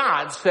where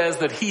God says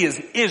that he is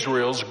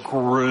Israel's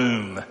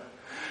groom.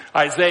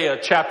 Isaiah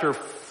chapter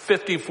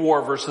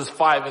 54 verses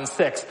 5 and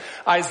 6.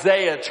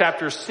 Isaiah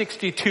chapter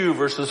 62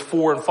 verses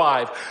 4 and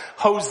 5.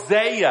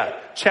 Hosea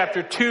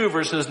chapter 2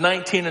 verses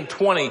 19 and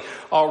 20.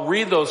 I'll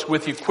read those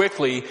with you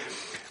quickly.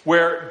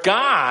 Where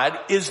God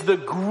is the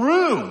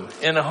groom.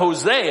 In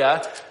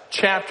Hosea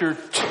chapter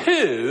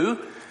 2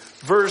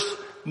 verse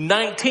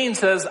 19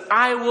 says,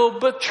 I will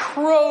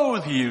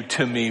betroth you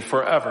to me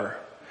forever.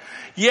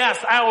 Yes,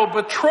 I will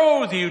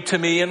betroth you to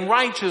me in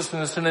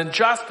righteousness and in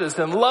justice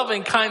and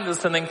loving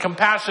kindness and in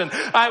compassion.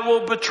 I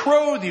will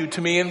betroth you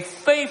to me in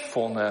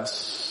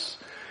faithfulness.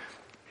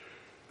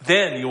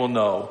 Then you will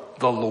know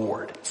the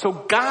Lord. So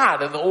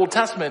God in the Old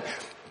Testament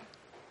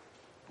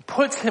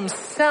puts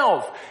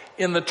himself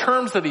in the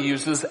terms that he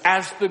uses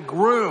as the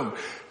groom.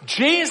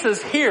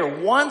 Jesus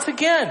here, once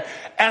again,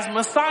 as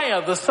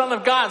Messiah, the Son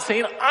of God,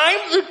 saying,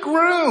 I'm the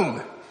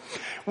groom.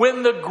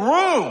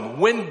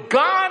 When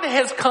God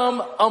has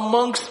come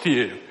amongst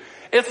you,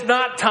 it's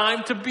not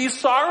time to be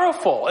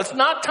sorrowful. It's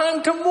not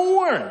time to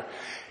mourn.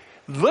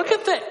 Look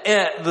at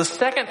the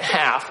second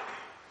half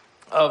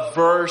of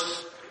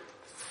verse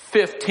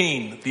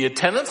 15. The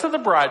attendants of the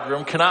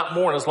bridegroom cannot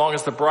mourn as long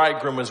as the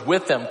bridegroom is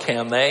with them,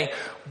 can they?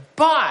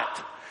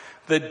 But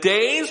the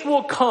days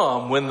will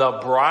come when the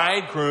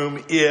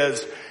bridegroom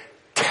is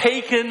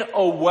taken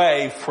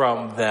away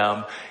from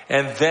them,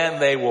 and then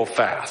they will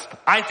fast.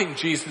 I think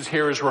Jesus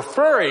here is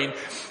referring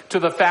to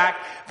the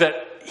fact that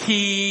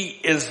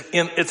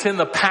it's in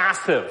the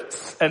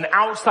passive. An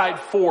outside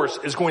force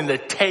is going to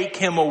take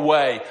him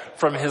away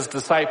from his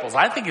disciples.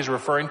 I think he's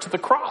referring to the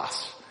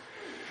cross.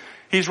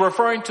 He's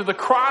referring to the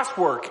cross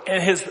work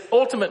and his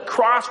ultimate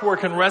cross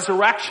work and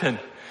resurrection.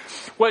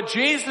 What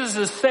Jesus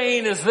is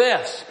saying is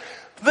this: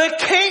 the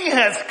King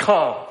has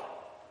come.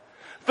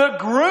 The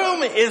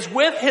groom is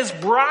with his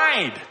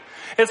bride.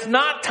 It's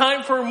not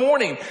time for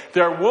mourning.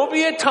 There will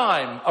be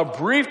a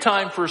brief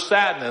time for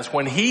sadness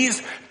when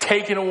he's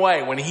taken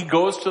away, when he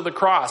goes to the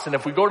cross. And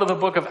if we go to the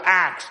book of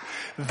Acts,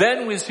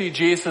 then we see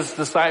Jesus'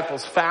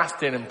 disciples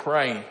fasting and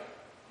praying.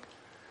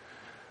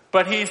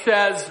 But he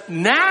says,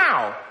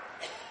 now,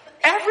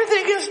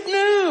 everything is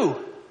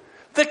new.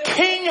 The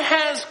King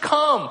has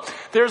come.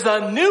 There's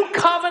a new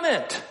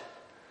covenant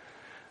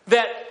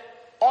that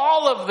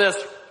all of this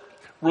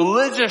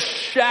religious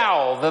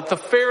shell that the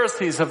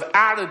Pharisees have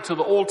added to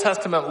the Old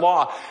Testament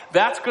law,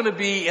 that's going to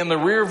be in the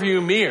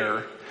rearview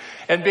mirror.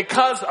 And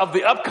because of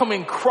the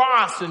upcoming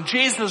cross and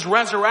Jesus'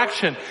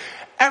 resurrection,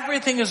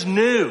 everything is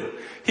new.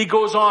 He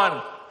goes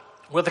on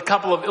with a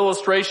couple of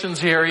illustrations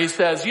here. He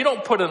says, you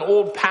don't put an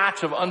old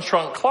patch of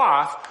unshrunk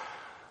cloth,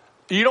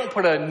 you don't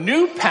put a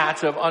new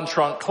patch of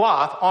unshrunk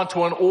cloth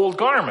onto an old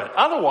garment.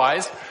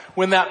 Otherwise,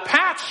 when that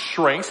patch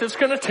shrinks, it's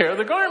going to tear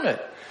the garment.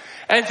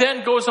 And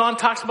then goes on,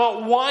 talks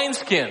about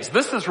wineskins.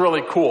 This is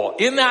really cool.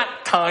 In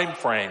that time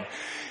frame,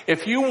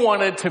 if you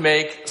wanted to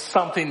make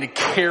something to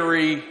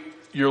carry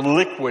your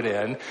liquid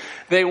in,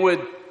 they would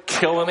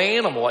kill an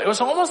animal. It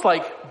was almost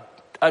like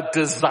a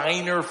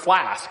designer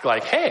flask.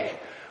 Like, hey,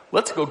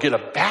 let's go get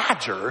a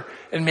badger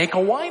and make a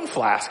wine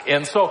flask.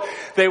 And so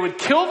they would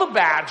kill the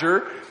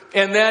badger,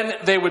 and then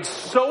they would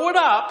sew it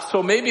up,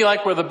 so maybe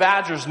like where the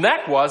badger's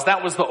neck was,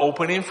 that was the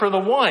opening for the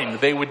wine.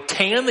 They would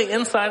tan the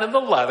inside of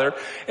the leather,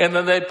 and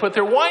then they'd put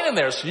their wine in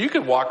there. So you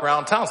could walk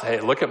around town and say,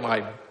 hey, look at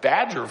my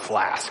badger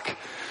flask.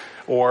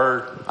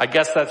 Or I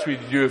guess that's what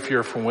you do if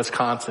you're from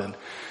Wisconsin.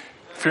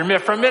 If you're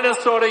from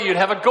Minnesota, you'd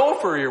have a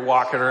gopher you're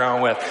walking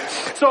around with.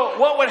 So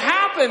what would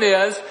happen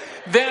is,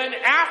 then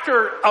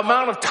after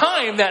amount of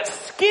time, that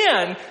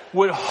skin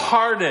would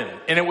harden,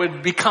 and it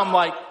would become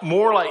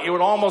it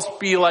would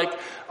almost be like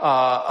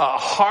a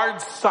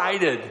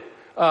hard-sided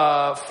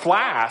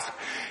flask.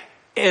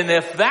 And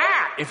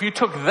if you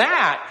took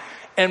that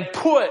and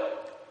put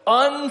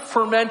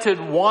unfermented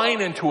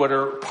wine into it,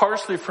 or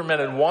partially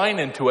fermented wine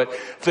into it,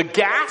 the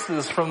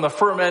gases from the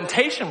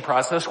fermentation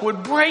process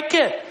would break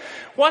it.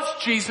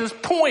 What's Jesus'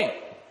 point?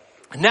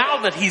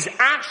 Now that he's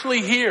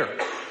actually here,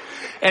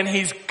 and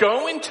he's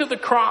going to the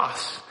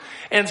cross,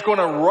 and is going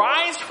to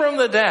rise from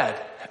the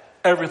dead,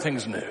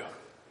 everything's new.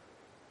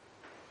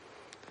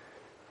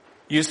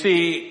 You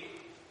see,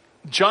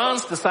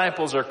 John's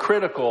disciples are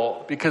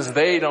critical because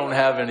they don't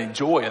have any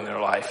joy in their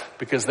life,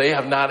 because they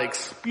have not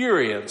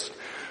experienced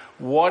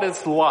what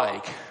it's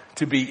like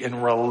to be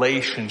in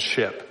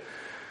relationship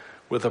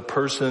with a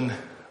person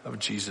of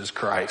Jesus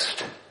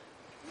Christ.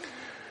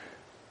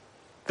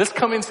 This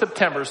coming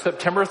September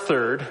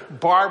 3rd,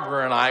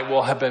 Barbara and I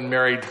will have been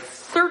married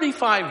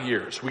 35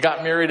 years. We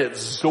got married at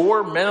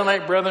Zoar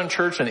Mennonite Brethren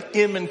Church in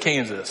Inman,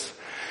 Kansas.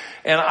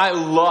 And I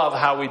love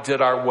how we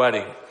did our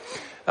wedding.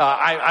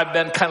 I've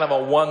been kind of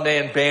a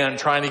one-man band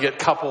trying to get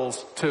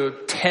couples to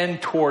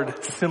tend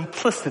toward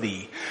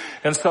simplicity.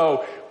 And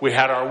so we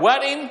had our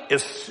wedding.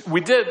 As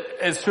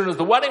soon as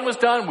the wedding was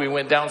done, we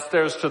went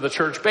downstairs to the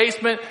church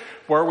basement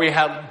where we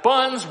had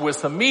buns with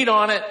some meat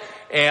on it.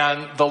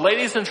 And the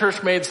ladies in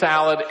church made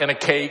salad and a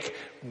cake.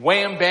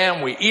 Wham,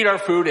 bam, we eat our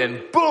food,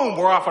 and boom,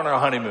 we're off on our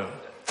honeymoon.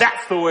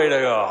 That's the way to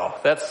go.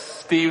 That's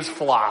Steve's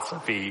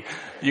philosophy.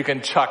 You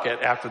can chuck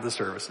it after the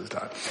service is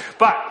done.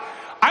 But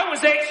I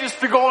was anxious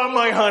to go on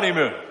my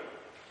honeymoon.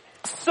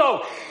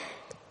 So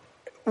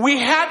we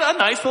had a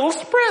nice little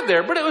spread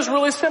there, but it was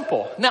really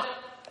simple. Now,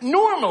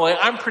 normally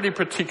I'm pretty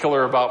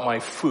particular about my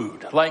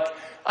food. Like,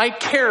 I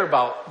care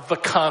about the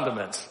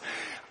condiments.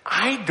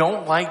 I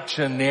don't like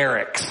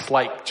generics,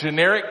 like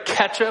generic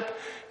ketchup,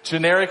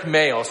 generic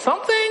mayo.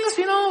 Some things,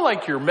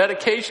 like your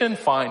medication,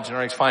 fine,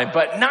 generic's fine,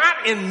 but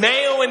not in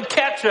mayo and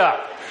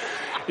ketchup.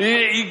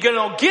 You're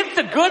gonna get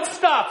the good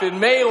stuff in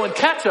mayo and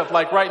ketchup.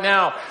 Like right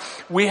now,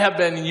 we have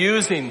been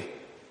using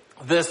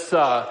this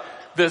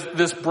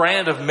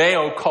brand of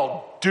mayo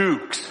called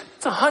Duke's.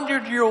 It's a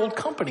 100-year-old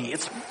company.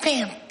 It's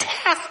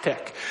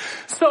fantastic.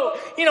 So,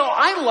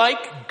 I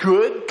like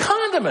good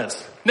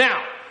condiments.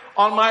 Now,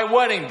 on my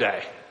wedding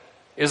day,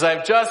 as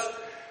I've just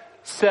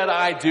said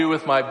I do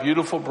with my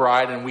beautiful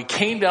bride, and we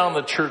came down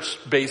the church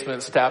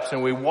basement steps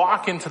and we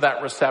walk into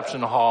that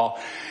reception hall.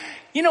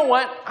 You know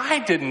what? I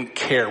didn't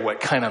care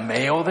what kind of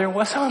mayo there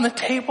was on the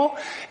table.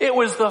 It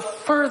was the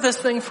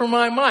furthest thing from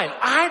my mind.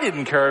 I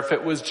didn't care if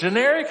it was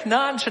generic,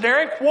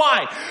 non-generic.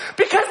 Why?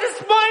 Because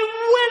it's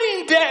my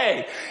wedding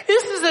day.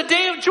 This is a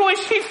day of joy.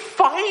 She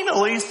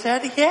finally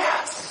said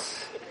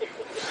yes.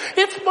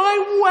 It's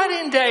my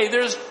wedding day.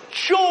 There's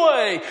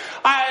joy.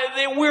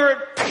 We're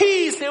at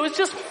peace. It was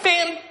just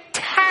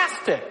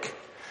fantastic.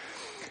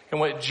 And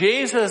what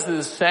Jesus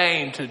is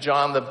saying to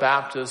John the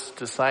Baptist's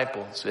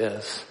disciples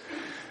is,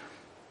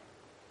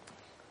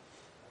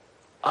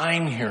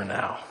 I'm here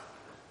now.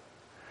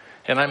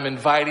 And I'm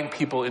inviting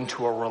people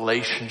into a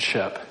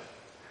relationship.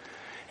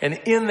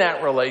 And in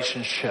that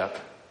relationship,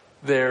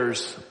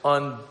 there's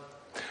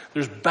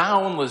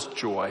boundless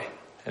joy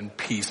and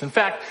peace. In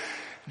fact,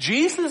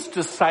 Jesus'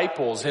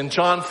 disciples in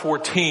John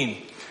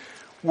 14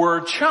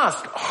 were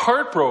just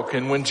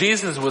heartbroken when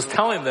Jesus was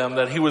telling them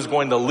that he was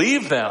going to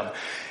leave them.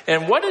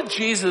 And what did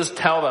Jesus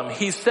tell them?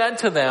 He said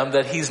to them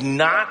that he's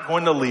not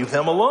going to leave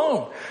them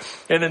alone.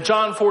 And in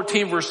John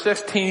 14 verse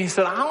 16, he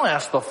said, I'll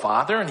ask the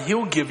Father and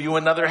he'll give you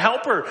another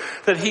helper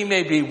that he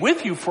may be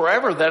with you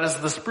forever. That is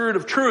the Spirit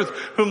of truth,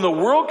 whom the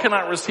world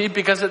cannot receive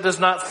because it does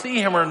not see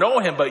him or know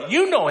him. But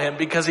you know him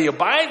because he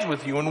abides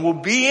with you and will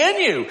be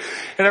in you.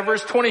 And in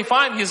verse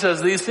 25, he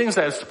says, these things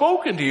I have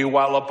spoken to you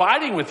while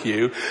abiding with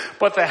you.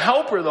 But the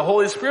helper, the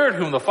Holy Spirit,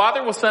 whom the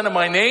Father will send in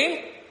my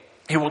name,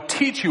 he will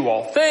teach you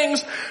all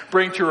things,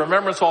 bring to your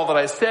remembrance all that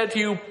I said to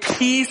you.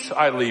 Peace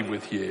I leave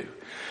with you.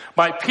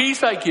 My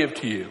peace I give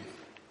to you.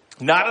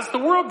 Not as the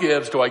world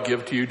gives do I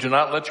give to you. Do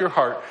not let your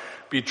heart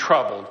be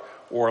troubled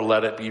or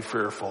let it be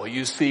fearful.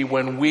 You see,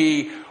 when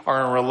we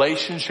are in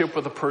relationship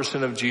with a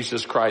person of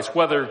Jesus Christ,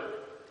 whether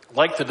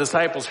like the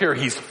disciples here,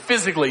 he's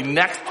physically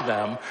next to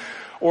them,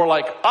 or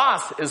like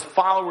us as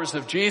followers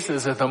of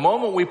Jesus, at the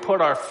moment we put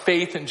our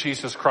faith in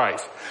Jesus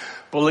Christ,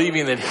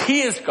 believing that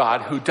he is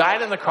God who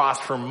died on the cross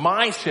for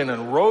my sin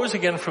and rose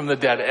again from the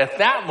dead. At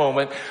that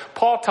moment,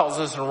 Paul tells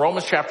us in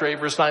Romans chapter 8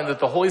 verse 9 that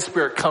the Holy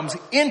Spirit comes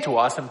into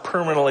us and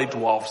permanently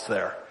dwells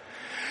there.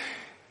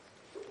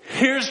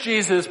 Here's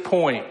Jesus'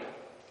 point.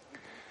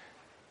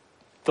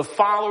 The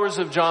followers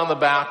of John the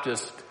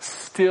Baptist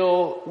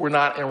still were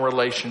not in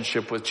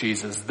relationship with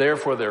Jesus.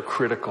 Therefore, they're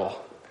critical.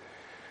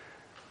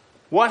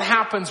 What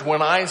happens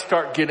when I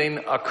start getting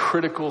a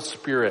critical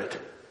spirit?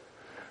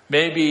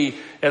 Maybe,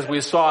 as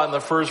we saw in the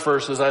first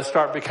verses, I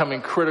start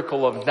becoming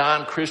critical of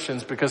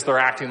non-Christians because they're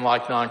acting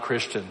like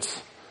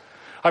non-Christians.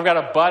 I've got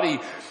a buddy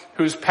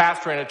who's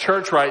pastoring a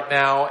church right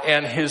now,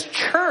 and his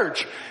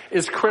church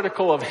is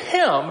critical of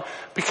him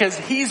because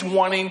he's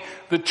wanting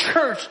the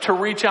church to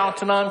reach out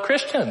to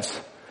non-Christians.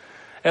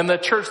 And the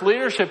church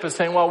leadership is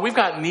saying, well, we've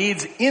got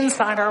needs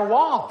inside our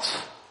walls.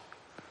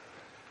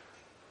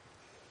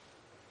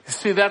 You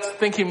see, that's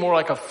thinking more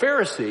like a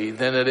Pharisee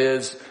than it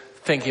is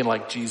thinking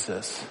like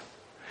Jesus.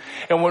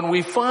 And when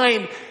we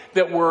find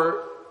that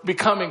we're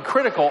becoming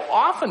critical,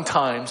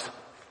 oftentimes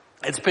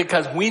it's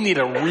because we need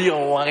a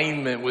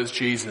realignment with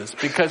Jesus.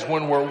 Because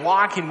when we're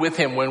walking with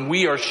him, when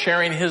we are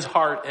sharing his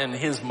heart and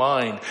his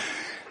mind,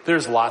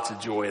 there's lots of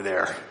joy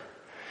there.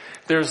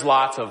 There's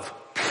lots of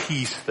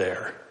peace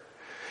there.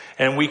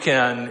 And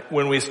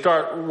when we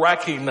start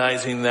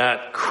recognizing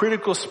that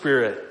critical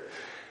spirit,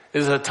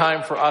 is a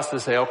time for us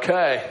to say,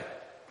 okay,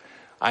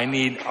 I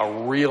need a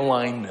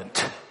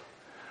realignment.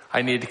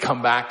 I need to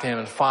come back to him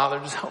and, Father,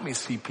 just help me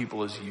see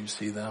people as you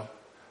see them.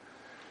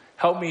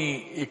 Help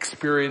me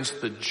experience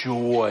the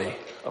joy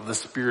of the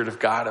Spirit of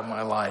God in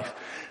my life,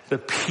 the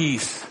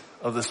peace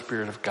of the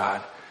Spirit of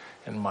God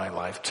in my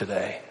life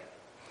today.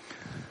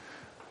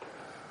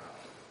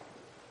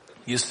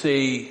 You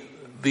see,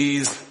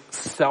 these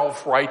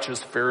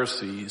self-righteous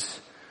Pharisees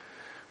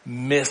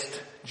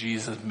missed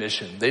Jesus'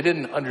 mission. They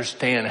didn't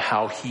understand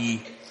how he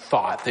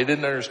thought. They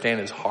didn't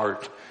understand his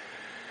heart.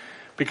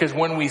 Because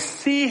when we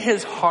see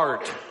his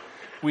heart,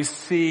 we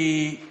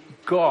see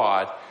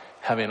God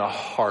having a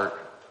heart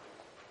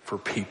for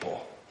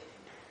people.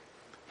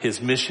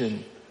 His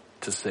mission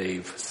to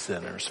save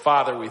sinners.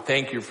 Father, we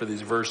thank you for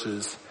these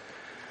verses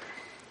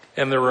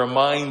and the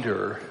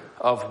reminder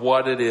of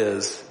what it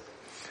is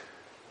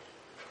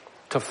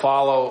to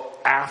follow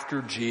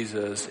after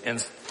Jesus and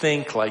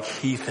think like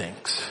he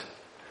thinks.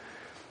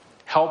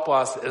 Help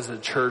us as a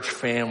church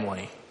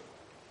family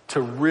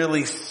to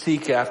really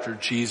seek after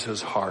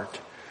Jesus' heart.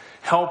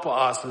 Help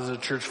us as a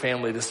church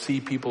family to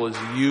see people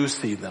as you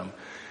see them.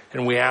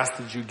 And we ask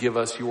that you give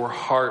us your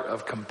heart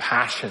of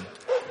compassion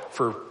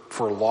for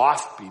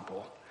lost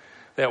people.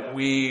 That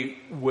we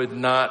would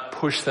not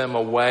push them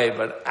away,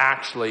 but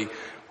actually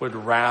would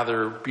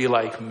rather be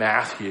like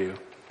Matthew,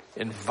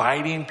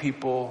 inviting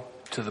people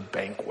to the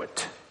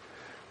banquet.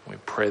 We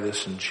pray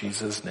this in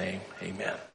Jesus' name. Amen.